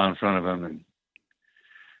wah-wah in front of him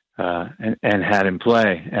and had him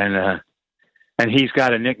play. And he's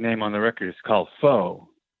got a nickname on the record. It's called Foe.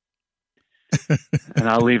 And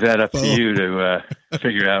I'll leave that up to you to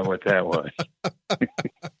figure out what that was.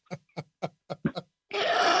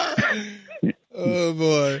 Oh,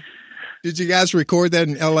 boy. Did you guys record that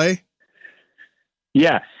in L.A.?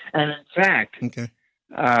 Yeah. And in fact, this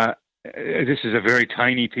is a very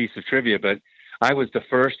tiny piece of trivia, but I was the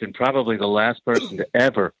first and probably the last person to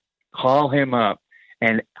ever call him up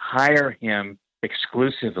and hire him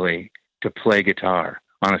exclusively to play guitar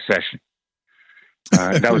on a session.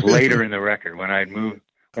 That was later in the record when I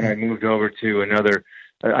moved over to another.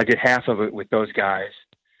 I did half of it with those guys,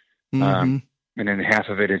 and then half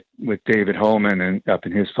of it with David Holman and up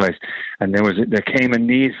in his place. And there came a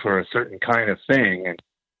need for a certain kind of thing, and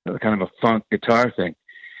kind of a funk guitar thing.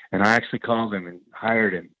 And I actually called him and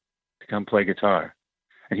hired him to come play guitar.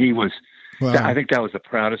 And he was. Wow. I think that was the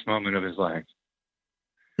proudest moment of his life.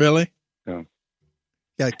 Really? So.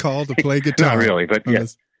 Got called to play guitar. Not really, but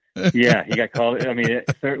yes. Yeah, he got called. I mean, it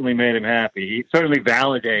certainly made him happy. He certainly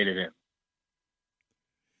validated him.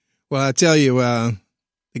 Well, I tell you,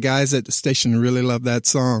 the guys at the station really love that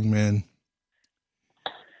song, man.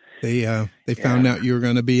 They found out you were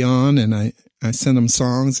going to be on, and I sent them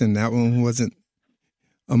songs, and that one wasn't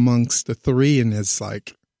amongst the three, and it's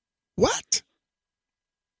like, what?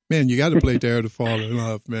 Man, you got to play Dare to Fall in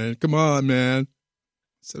Love, man. Come on, man.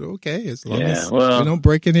 I said, okay, as long as we don't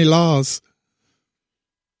break any laws.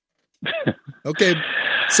 Okay,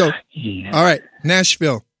 so, all right,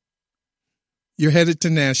 Nashville. You're headed to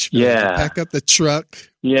Nashville. Yeah. Pack up the truck.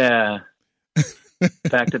 Yeah.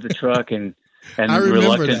 Packed up the truck and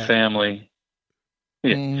Reluctant Family.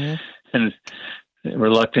 Yeah. Mm-hmm. And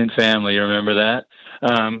Reluctant Family, you remember that?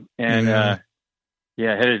 Headed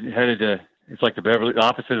to, it's like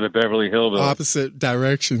opposite of the Beverly Hillbillies. Opposite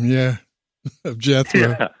direction, yeah, of Jethro.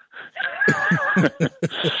 Yeah.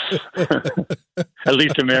 At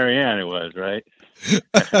least to Marianne it was, right?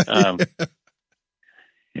 So,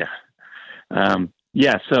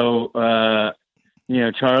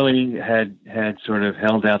 Charlie had sort of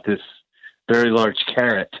held out this very large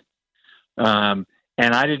carrot.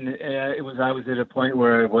 And I didn't, I was at a point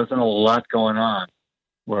where there wasn't a lot going on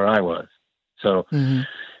where I was. So, and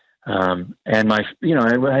I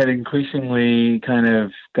had increasingly kind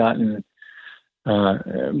of gotten,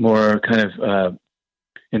 more kind of,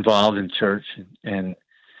 involved in church and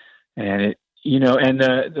it,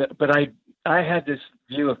 but I had this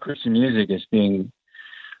view of Christian music as being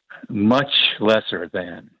much lesser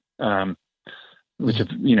than, which,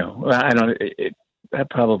 that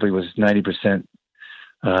probably was 90%,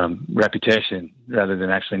 reputation rather than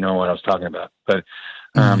actually knowing what I was talking about. But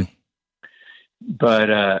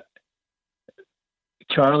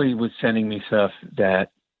Charlie was sending me stuff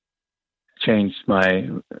that changed my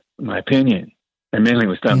opinion, and mainly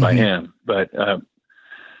was done by him. But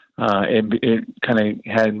it kind of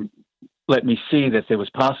had let me see that it was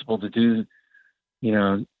possible to do,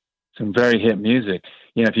 some very hip music.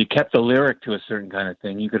 If you kept the lyric to a certain kind of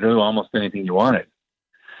thing, you could do almost anything you wanted.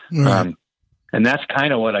 Right. And that's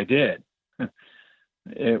kind of what I did.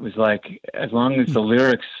 It was like, as long as the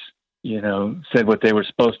lyrics, said what they were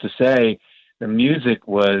supposed to say, the music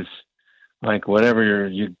was like whatever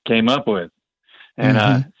you came up with.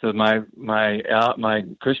 And so my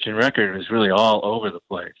Christian record was really all over the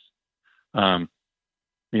place,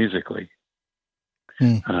 musically.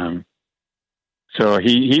 So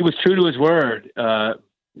he was true to his word. I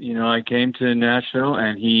came to Nashville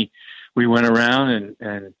and we went around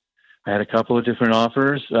and I had a couple of different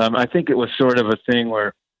offers. I think it was sort of a thing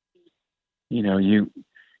where,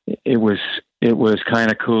 it was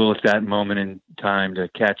kind of cool at that moment in time to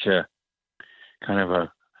catch a kind of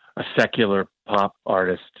a secular pop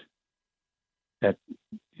artist that,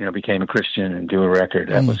 became a Christian and do a record.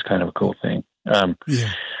 That was kind of a cool thing. And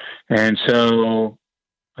so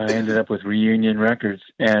I ended up with Reunion Records,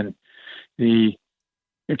 and it's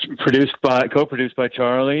co-produced by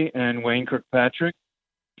Charlie and Wayne Kirkpatrick.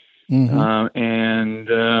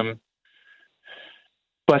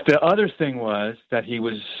 But the other thing was that he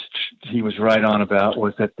was right on about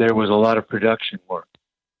was that there was a lot of production work.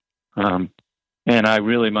 And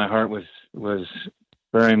my heart was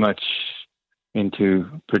very much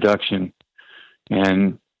into production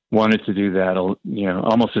and wanted to do that,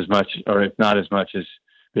 almost as much, or if not as much as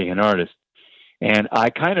being an artist. And I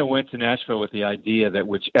kind of went to Nashville with the idea that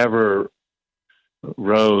whichever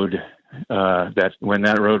road, when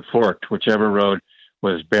that road forked, whichever road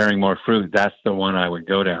was bearing more fruit, that's the one I would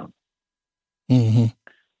go down. And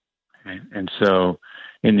so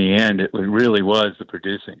in the end, it really was the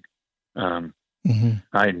producing.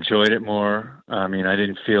 I enjoyed it more. I mean, I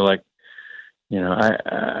didn't feel like,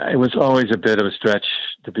 it was always a bit of a stretch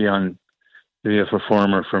to be a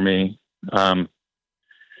performer for me.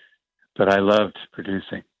 But I loved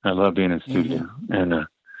producing. I loved being in the studio. And,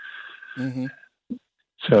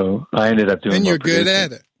 so I ended up doing. And you're good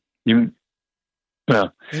at it. And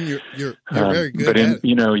you're very good at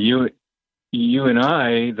it. You and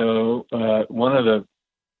I, though, one of the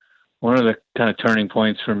kind of turning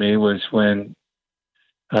points for me was when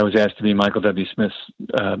I was asked to be Michael W. Smith's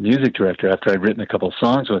music director after I'd written a couple of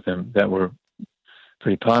songs with him that were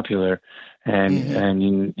pretty popular,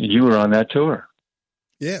 and you were on that tour.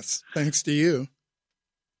 Yes, thanks to you.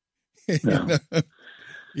 Yes,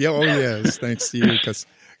 thanks to you, because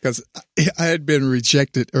I had been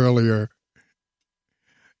rejected earlier.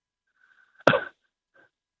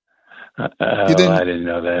 I didn't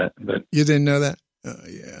know that, but you didn't know that.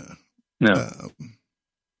 Yeah, no.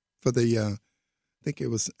 For the, I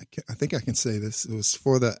think I can say this. It was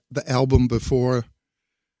for the album before.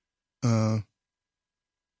 I'll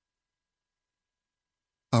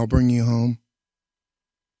Bring You Home.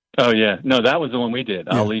 Oh yeah, no, that was the one we did.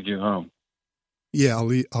 Yeah. I'll Lead You Home. Yeah, I'll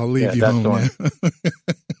leave you home. Yeah.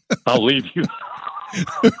 I'll leave you.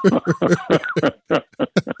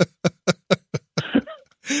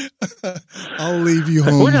 I'll leave you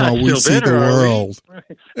home while we see the world.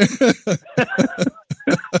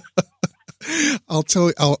 I'll tell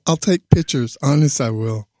you. I'll take pictures. Honest, I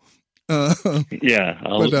will. That's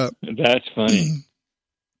funny.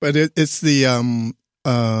 But it's the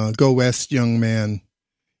Go West Young Man.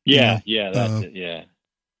 Yeah, that's it. Yeah,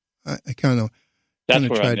 I kind of. That's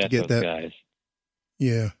where tried I met to get those that. Guys.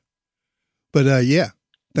 Yeah, but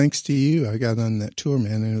thanks to you, I got on that tour,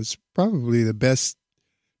 man, and it was probably the best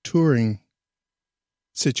touring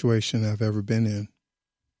situation I've ever been in.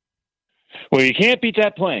 Well, you can't beat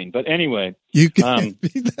that playing, but anyway. You can't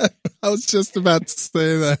beat that. I was just about to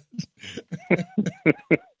say that.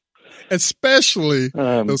 Especially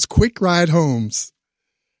those quick ride homes.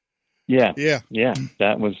 Yeah.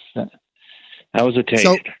 That was a taste.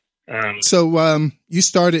 So you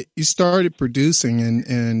started producing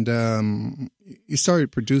and you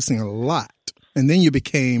started producing a lot, and then you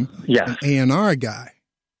became an A&R guy.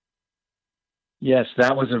 Yes,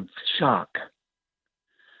 that was a shock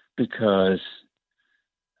because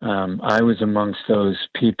I was amongst those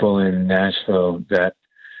people in Nashville that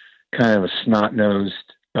kind of a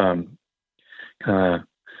snot-nosed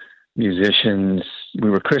musicians. We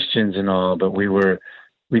were Christians and all, but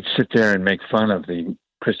we'd sit there and make fun of the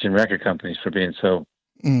Christian record companies for being so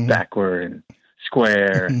backward and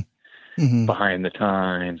square and behind the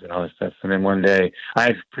times and all this stuff. And then one day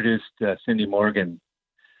I produced Cindy Morgan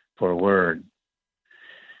for Word.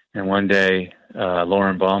 And one day,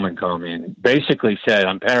 Lauren Ballman called me and basically said,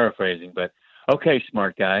 I'm paraphrasing, but, okay,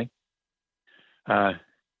 smart guy,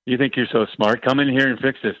 you think you're so smart? Come in here and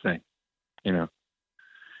fix this thing. You know,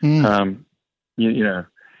 it's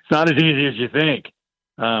not as easy as you think.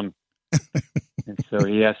 And so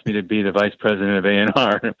he asked me to be the vice president of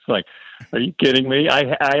A&R. And it's like, are you kidding me? I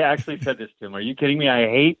actually said this to him. Are you kidding me? I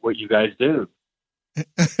hate what you guys do.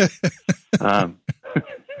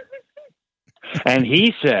 And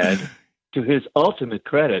he said, to his ultimate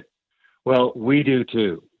credit, well, we do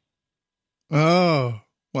too. Oh,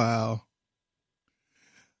 wow.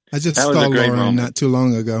 I just saw Lauren not too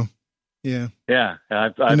long ago. Yeah. Yeah.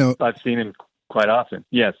 I've seen him quite often.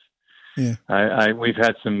 Yes. Yeah. We've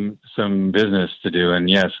had some business to do, and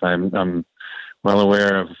yes, I'm well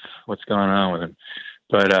aware of what's going on with him.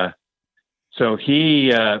 But, so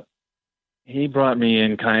he brought me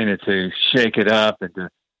in kind of to shake it up and to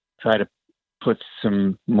try to put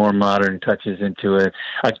some more modern touches into it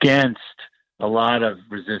against a lot of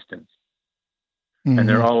resistance. And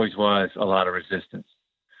there always was a lot of resistance.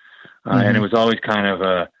 And it was always kind of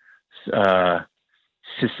a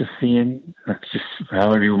Sisyphean,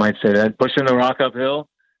 however you might say that, pushing the rock uphill.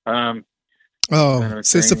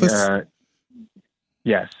 Sisyphus?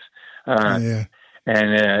 Yes. Yeah.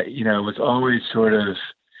 And, it was always sort of,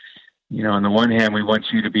 on the one hand, we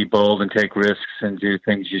want you to be bold and take risks and do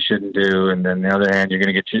things you shouldn't do, and then on the other hand, you're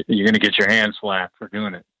going to get your hands slapped for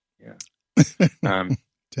doing it. Yeah.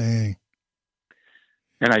 Dang.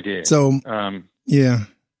 And I did. So yeah.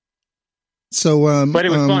 So but it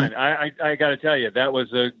was fun. I got to tell you, that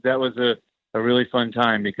was a really fun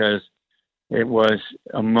time because it was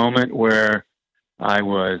a moment where I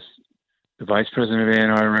was the vice president of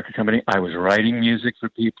A&R record company. I was writing music for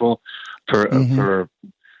people for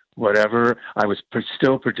whatever. I was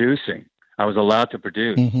still producing. I was allowed to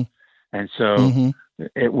produce. And so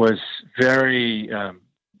it was very,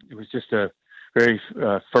 it was just a very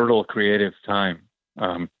fertile creative time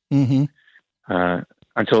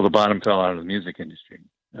until the bottom fell out of the music industry.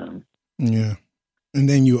 Yeah. And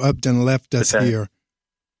then you upped and left us here.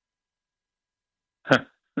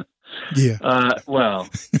 Yeah. Well,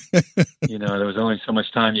 there was only so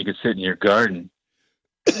much time you could sit in your garden.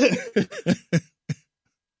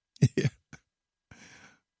 Yeah.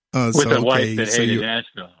 With a wife that hated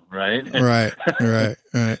Nashville, right?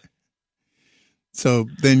 Right. So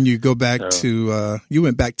then you go back to you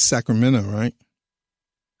went back to Sacramento, right?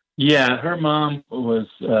 Yeah, her mom was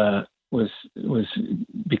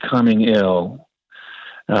becoming ill.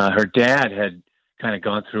 Her dad had kind of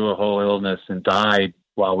gone through a whole illness and died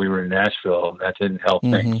while we were in Nashville. That didn't help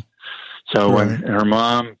things. So when her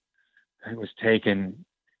mom was taken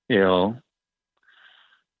ill,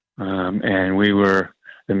 and we were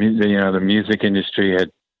the music industry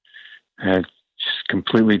had just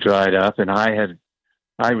completely dried up, and I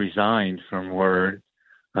resigned from Word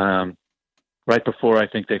right before I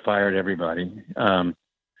think they fired everybody, and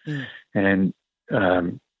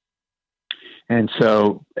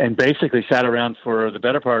basically sat around for the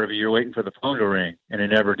better part of a year waiting for the phone to ring, and it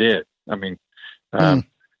never did. I mean,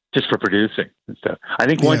 just for producing and stuff. I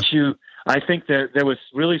think I think that there was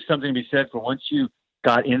really something to be said for once you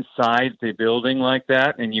got inside the building like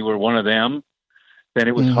that and you were one of them, then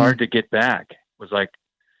it was hard to get back. It was like,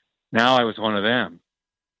 now I was one of them.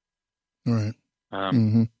 Right.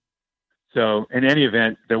 So in any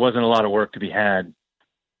event, there wasn't a lot of work to be had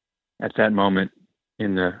at that moment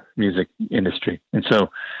in the music industry. And so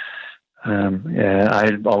I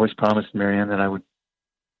had always promised Marianne that I would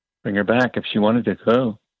bring her back if she wanted to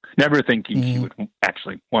go. Never thinking she would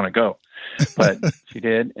actually want to go, but she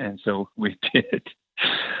did. And so we did.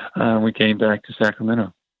 We came back to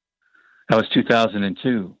Sacramento. That was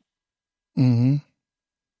 2002. And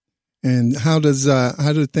how do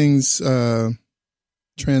things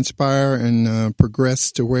transpire and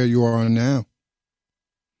progress to where you are now?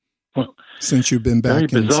 Well, since you've been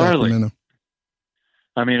back in Sacramento.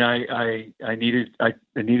 I mean, I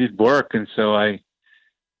needed work, and so I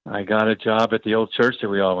got a job at the old church that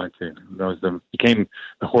we all went to. Became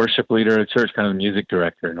the worship leader of the church, kind of the music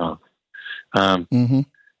director and all.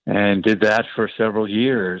 And did that for several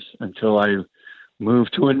years until I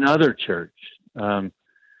moved to another church, and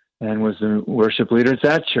was the worship leader at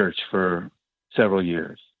that church for several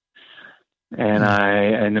years. And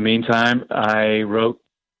in the meantime, I wrote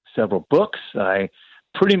several books. I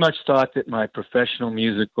pretty much thought that my professional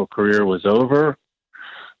musical career was over,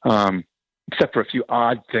 except for a few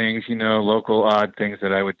odd things, local odd things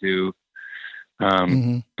that I would do.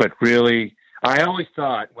 But really, I always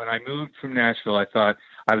thought when I moved from Nashville, I thought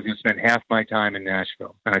I was going to spend half my time in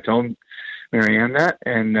Nashville. And I told Marianne that.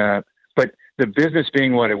 And but the business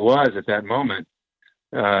being what it was at that moment,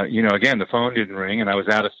 again, the phone didn't ring, and I was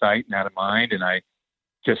out of sight and out of mind, and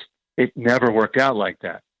it never worked out like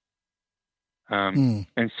that. And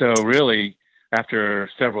so really, after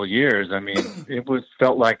several years, I mean,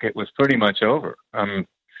 felt like it was pretty much over, and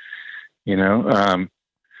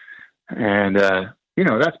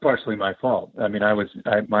that's partially my fault. I mean,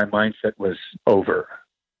 my mindset was over.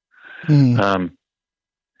 And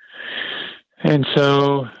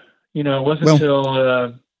so, it wasn't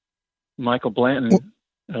until Michael Blanton,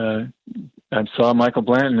 I saw Michael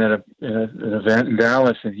Blanton at an event in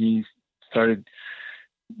Dallas, and he started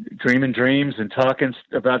dreaming dreams and talking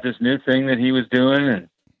about this new thing that he was doing, and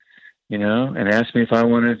and asked me if I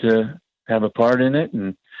wanted to have a part in it,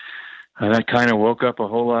 and that kind of woke up a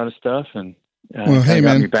whole lot of stuff, and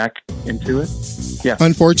got me back into it. Yeah.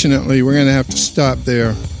 Unfortunately, we're going to have to stop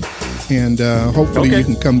there, and hopefully you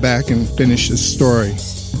can come back and finish this story.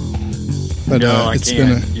 But, no, I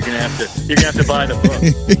can't. You're gonna have to buy the book.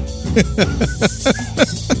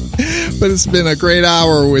 But it's been a great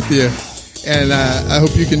hour with you. And I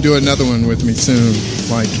hope you can do another one with me soon,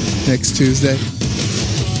 like next Tuesday.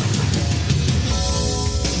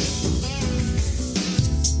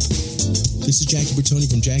 This is Jackie Bertoni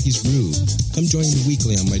from Jackie's Groove. Come join me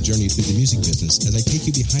weekly on my journey through the music business as I take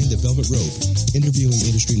you behind the velvet rope, interviewing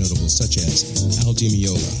industry notables such as Al Di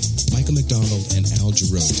Meola, Michael McDonald, and Al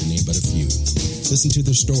Jarreau, to name but a few. Listen to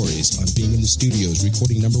their stories on being in the studios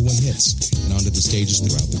recording #1 hits and onto the stages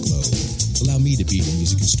throughout the globe. Allow me to be your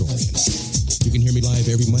music historian. You can hear me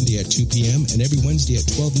live every Monday at 2 p.m. and every Wednesday at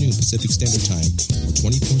 12 noon Pacific Standard Time, or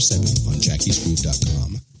 24/7 on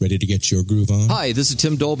jackiesgroove.com. Ready to get your groove on? Hi, this is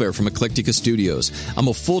Tim Dolbear from Eclectica Studios. I'm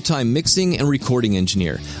a full-time mixing and recording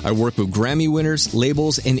engineer. I work with Grammy winners,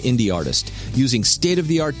 labels, and indie artists, using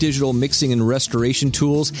state-of-the-art digital mixing and restoration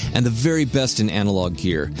tools and the very best in analog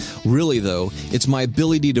gear. Really, though, it's my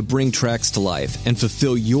ability to bring tracks to life and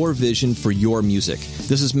fulfill your vision for your music.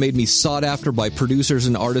 This has made me sought after by producers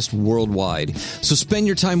and artists worldwide. So spend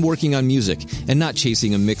your time working on music and not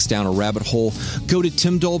chasing a mix down a rabbit hole. Go to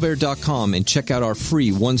timdolbear.com and check out our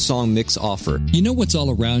free one-song mix offer. You know what's all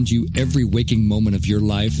around you every waking moment of your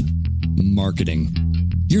life? Marketing.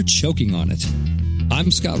 You're choking on it. I'm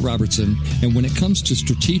Scott Robertson, and when it comes to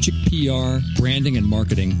strategic PR, branding, and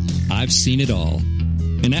marketing, I've seen it all.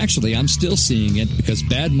 And actually, I'm still seeing it because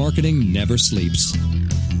bad marketing never sleeps.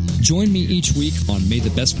 Join me each week on May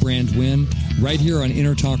the Best Brand Win, right here on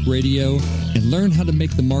Intertalk Radio, and learn how to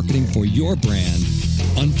make the marketing for your brand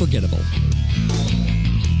unforgettable.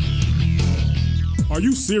 Are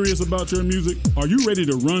you serious about your music? Are you ready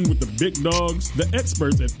to run with the big dogs? The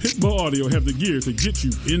experts at Pitbull Audio have the gear to get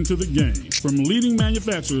you into the game. From leading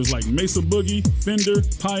manufacturers like Mesa Boogie, Fender,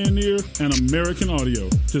 Pioneer, and American Audio.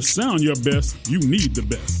 To sound your best, you need the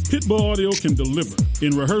best. Pitbull Audio can deliver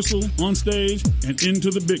in rehearsal, on stage, and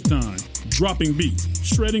into the big time. Dropping beats,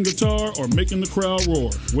 shredding guitar, or making the crowd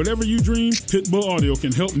roar. Whatever you dream, Pitbull Audio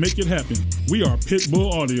can help make it happen. We are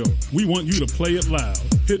Pitbull Audio. We want you to play it loud.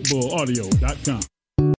 PitbullAudio.com.